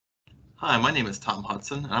Hi, my name is Tom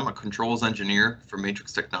Hudson, and I'm a controls engineer for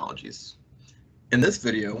Matrix Technologies. In this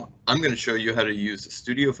video, I'm going to show you how to use the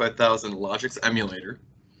Studio 5000 Logix emulator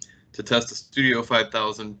to test a Studio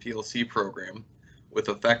 5000 PLC program with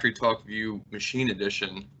a Factory Talk View Machine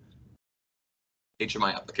Edition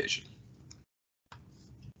HMI application.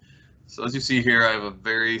 So as you see here, I have a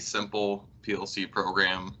very simple PLC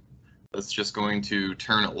program that's just going to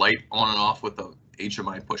turn a light on and off with a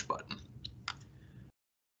HMI push button.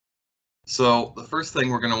 So the first thing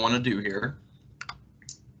we're going to want to do here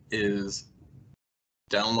is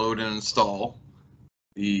download and install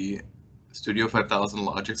the Studio 5000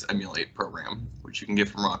 Logix Emulate program, which you can get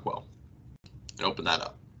from Rockwell, and open that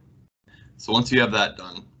up. So once you have that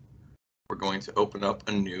done, we're going to open up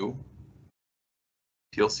a new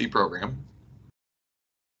PLC program.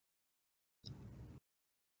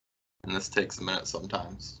 And this takes a minute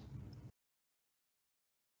sometimes.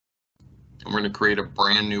 And we're going to create a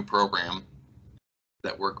brand new program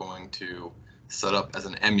that we're going to set up as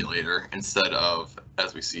an emulator instead of,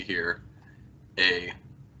 as we see here, an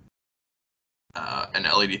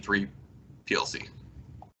L83 PLC.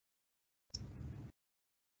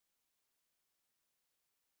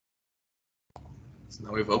 So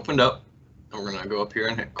now we've opened up, and we're going to go up here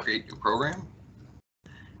and hit Create New Program.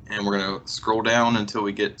 And we're going to scroll down until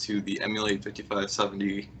we get to the Emulate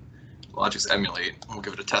 5570 Logix Emulate. We'll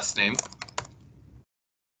give it a test name.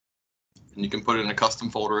 And you can put it in a custom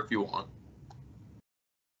folder if you want.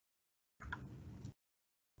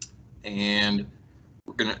 And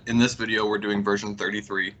we're gonna, in this video, we're doing version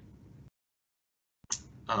 33.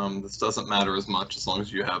 This doesn't matter as much as long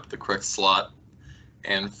as you have the correct slot.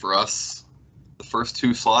 And for us, the first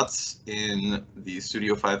two slots in the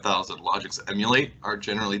Studio 5000 Logix Emulate are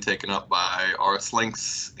generally taken up by RS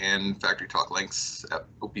links and Factory Talk links at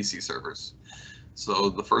OPC servers. So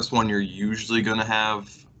the first one you're usually going to have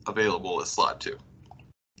available is slot 2.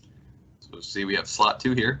 So see, we have slot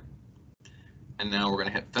 2 here, and now we're going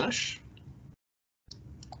to hit finish,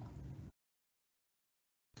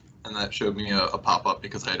 and that showed me a pop-up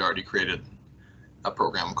because I had already created a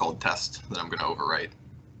program called test that I'm going to overwrite.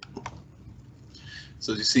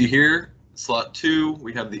 So as you see here, slot 2,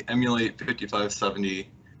 we have the Emulate 5570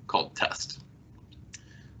 called test.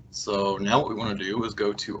 So now what we want to do is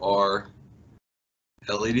go to our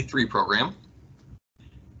L83 program,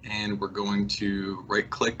 and we're going to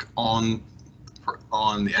right-click on the,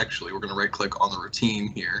 we're going to right-click on the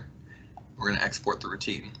routine here. We're going to export the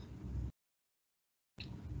routine.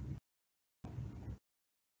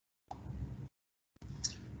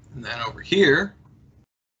 And then over here,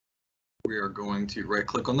 we are going to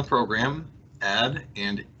right-click on the program, add,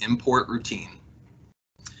 and import routine.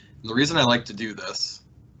 And the reason I like to do this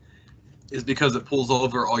is because it pulls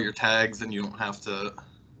over all your tags and you don't have to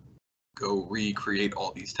go recreate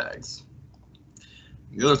all these tags.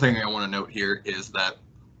 The other thing I want to note here is that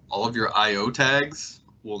all of your I/O tags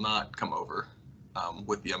will not come over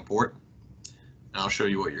with the import, and I'll show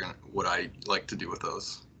you what I like to do with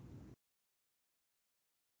those.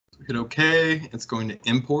 So hit OK. It's going to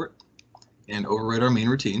import and overwrite our main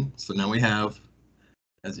routine. So now we have,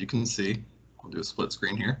 as you can see, I'll do a split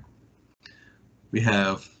screen here. We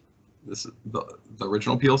have this the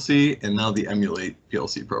original PLC and now the Emulate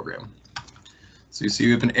PLC program. So you see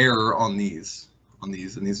we have an error on these, and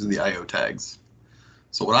these are the I/O tags.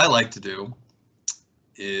 So what I like to do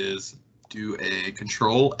is do a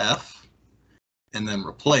Control F and then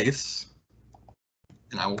replace,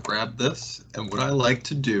 and I will grab this, and what I like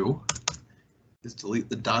to do is delete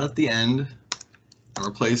the dot at the end and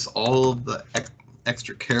replace all of the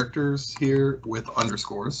extra characters here with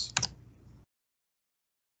underscores,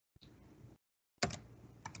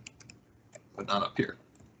 but not up here.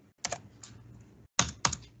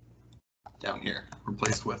 Down here,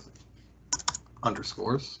 replaced with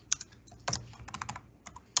underscores.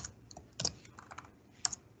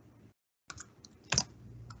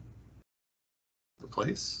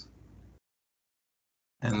 Replace.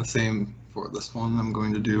 And the same for this one I'm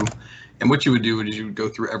going to do. And what you would do is you would go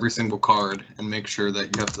through every single card and make sure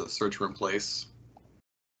that you have to search and replace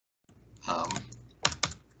all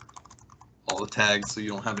the tags so you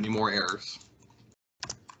don't have any more errors.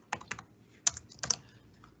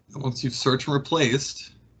 And once you've searched and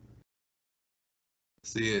replaced,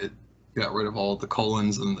 see it got rid of all the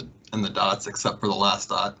colons and the dots except for the last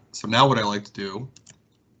dot. So now what I like to do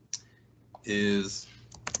is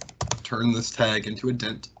turn this tag into a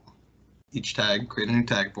dent. Each tag, create a new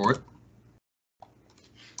tag for it.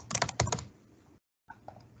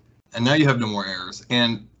 And now you have no more errors.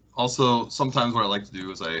 And also, sometimes what I like to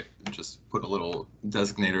do is I just put a little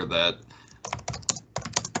designator that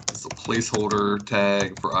is placeholder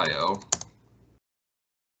tag for IO,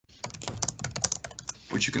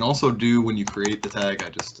 which you can also do when you create the tag. I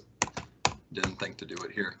just didn't think to do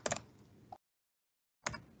it here.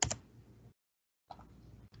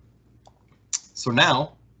 So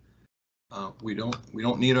now we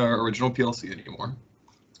don't need our original PLC anymore.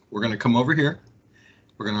 We're going to come over here.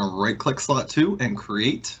 We're going to right-click slot 2 and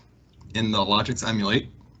create in the Logix emulate.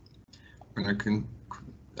 We're going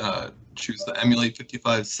to choose the emulate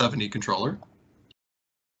 5570 controller.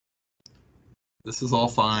 This is all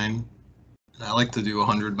fine. I like to do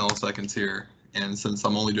 100 milliseconds here, and since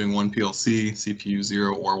I'm only doing one PLC, CPU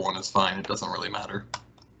 0 or 1 is fine. It doesn't really matter.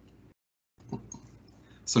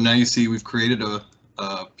 So now you see we've created a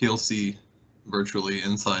PLC virtually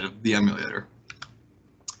inside of the emulator.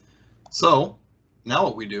 So now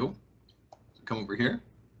what we do, come over here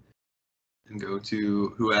and go to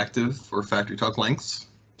Who Active for Factory Talk Links,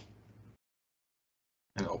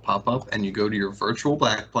 and it'll pop up, and you go to your virtual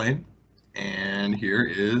backplane, and here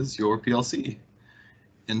is your PLC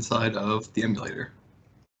inside of the emulator.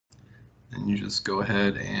 And you just go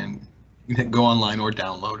ahead and you can hit go online or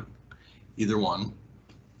download, either one.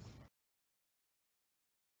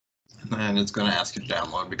 And then it's going to ask you to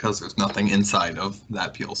download because there's nothing inside of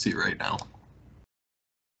that PLC right now.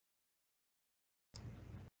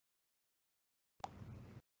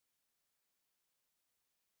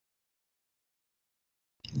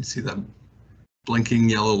 You see that blinking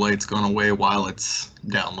yellow light's gone away while it's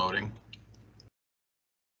downloading.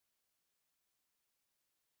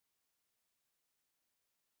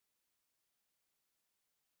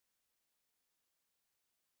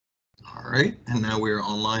 All right, and now we are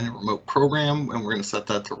online in remote program, and we're going to set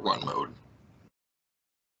that to run mode.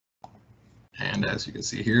 And as you can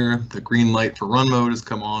see here, the green light for run mode has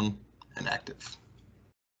come on and active.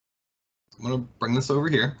 I'm going to bring this over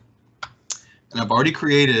here, and I've already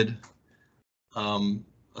created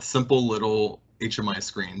a simple little HMI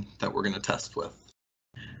screen that we're going to test with.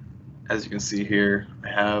 As you can see here, I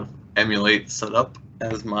have emulate set up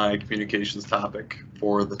as my communications topic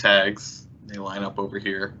for the tags. They line up over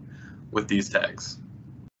here with these tags.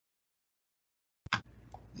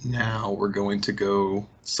 Now we're going to go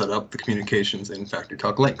set up the communications in Factory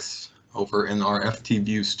Talk Links over in our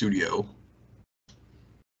FTView Studio.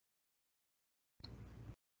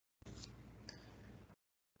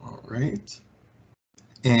 All right.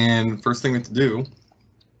 And first thing we have to do,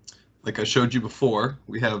 like I showed you before,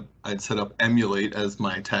 I'd set up emulate as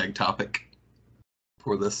my tag topic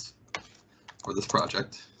for this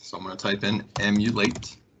project. So I'm going to type in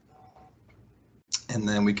emulate, and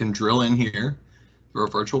then we can drill in here through our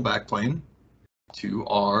virtual backplane to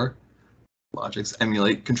our Logix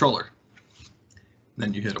emulate controller.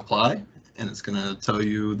 Then you hit apply, and it's going to tell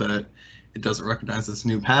you that it doesn't recognize this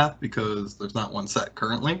new path because there's not one set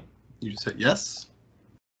currently. You just hit yes,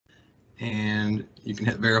 and you can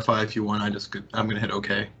hit verify if you want. I'm going to hit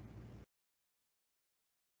OK.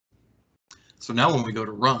 So now when we go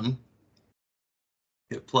to run,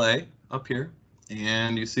 hit play up here,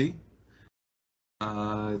 and you see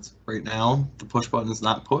it's right now the push button is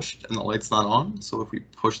not pushed and the light's not on. So if we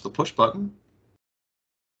push the push button,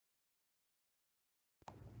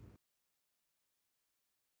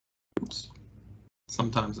 oops,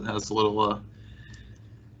 sometimes it has a little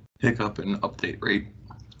hiccup in update rate.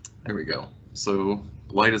 There we go. So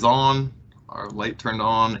the light is on, our light turned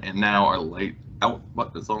on, and now our light out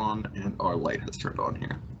button is on, and our light has turned on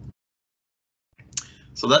here.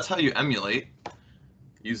 So that's how you emulate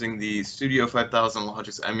using the Studio 5000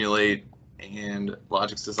 Logix emulate and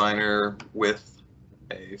Logix Designer with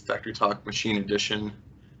a Factory Talk Machine Edition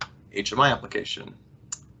HMI application.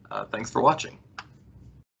 Thanks for watching.